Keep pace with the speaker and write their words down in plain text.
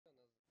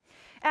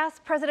As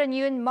President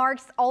Yoon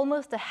marks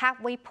almost the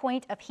halfway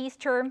point of his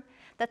term,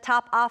 the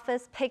top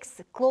office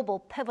picks global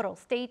pivotal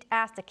state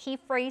as the key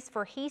phrase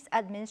for his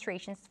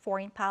administration's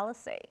foreign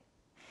policy.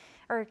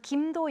 Our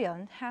Kim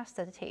Do-yeon has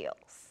the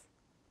details.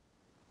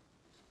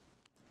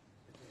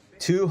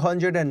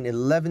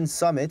 211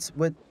 summits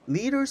with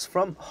leaders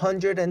from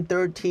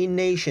 113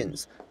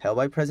 nations held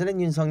by President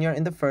Yoon Suk Yeol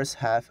in the first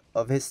half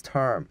of his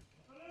term.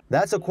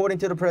 That's according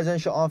to the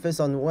presidential office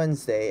on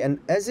Wednesday, and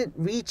as it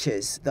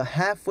reaches the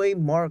halfway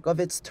mark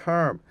of its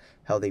term,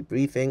 held a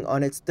briefing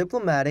on its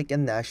diplomatic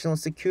and national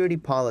security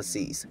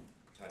policies.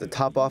 The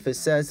top office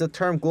says the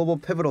term global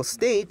pivotal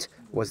state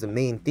was the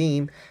main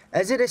theme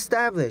as it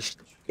established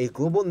a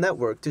global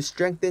network to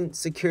strengthen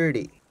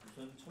security.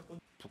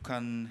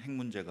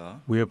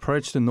 We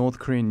approach the North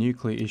Korean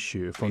nuclear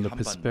issue from the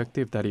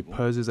perspective that it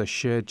poses a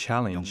shared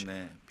challenge,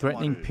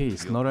 threatening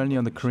peace not only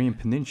on the Korean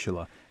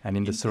Peninsula and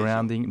in the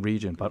surrounding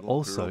region, but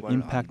also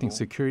impacting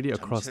security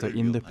across the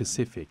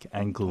Indo-Pacific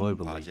and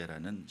globally.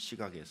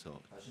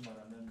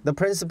 The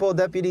principal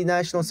deputy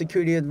national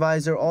security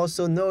advisor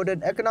also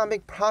noted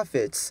economic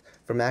profits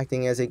from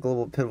acting as a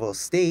global pivotal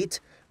state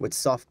with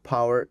soft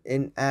power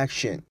in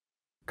action.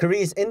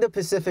 Korea's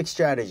Indo-Pacific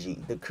strategy,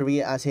 the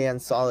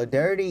Korea-ASEAN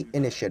Solidarity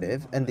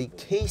Initiative, and the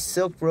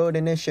K-Silk Road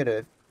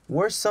Initiative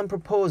were some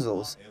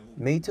proposals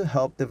made to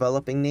help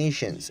developing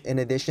nations. In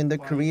addition, the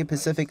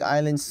Korea-Pacific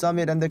Island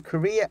Summit and the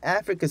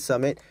Korea-Africa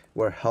Summit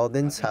were held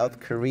in South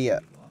Korea.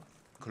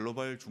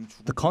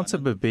 The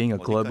concept of being a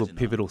global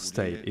pivotal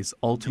state is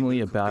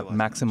ultimately about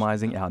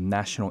maximizing our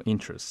national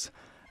interests.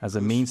 As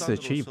a means to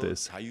achieve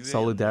this,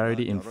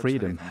 solidarity and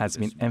freedom has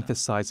been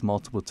emphasized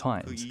multiple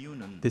times.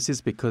 This is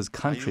because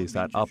countries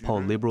that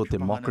uphold liberal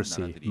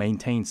democracy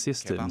maintain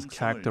systems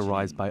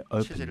characterized by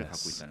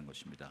openness.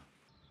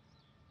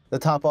 The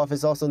top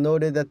office also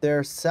noted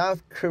that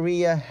South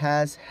Korea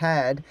has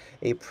had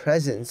a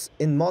presence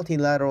in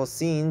multilateral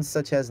scenes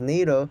such as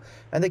NATO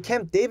and the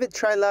Camp David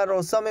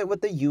Trilateral Summit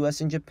with the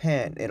U.S. and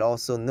Japan. It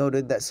also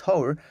noted that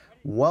Seoul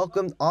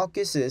welcomed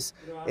AUKUS's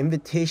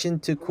invitation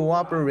to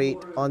cooperate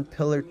on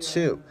Pillar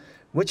 2,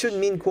 which would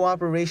mean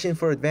cooperation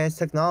for advanced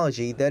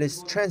technology that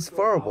is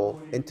transferable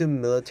into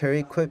military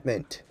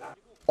equipment.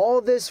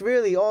 All this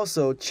really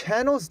also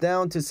channels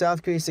down to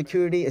South Korea's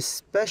security,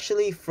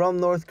 especially from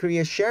North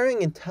Korea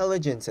sharing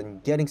intelligence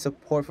and getting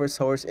support for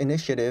Seoul's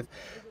initiative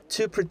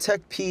to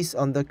protect peace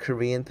on the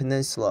Korean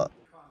Peninsula.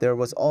 There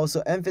was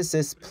also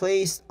emphasis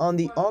placed on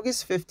the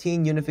August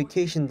 15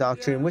 Unification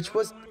Doctrine, which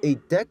was a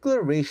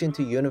declaration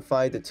to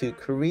unify the two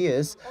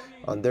Koreas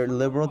under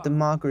liberal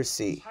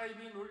democracy.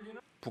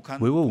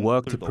 We will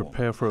work to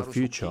prepare for a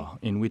future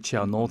in which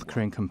our North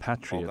Korean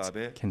compatriots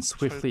can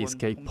swiftly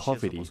escape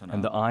poverty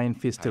and the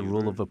iron-fisted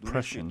rule of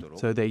oppression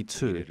so they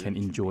too can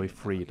enjoy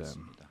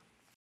freedom.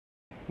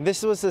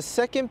 This was the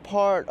second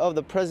part of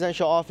the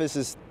presidential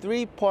office's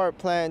three-part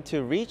plan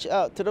to reach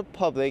out to the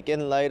public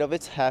in light of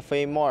its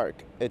halfway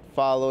mark. It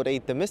followed a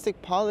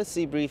domestic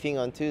policy briefing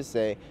on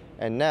Tuesday,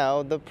 and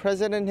now the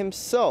president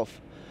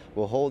himself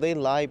will hold a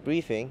live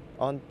briefing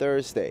on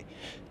Thursday.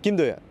 Kim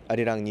Do-yeon,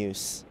 Arirang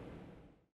News.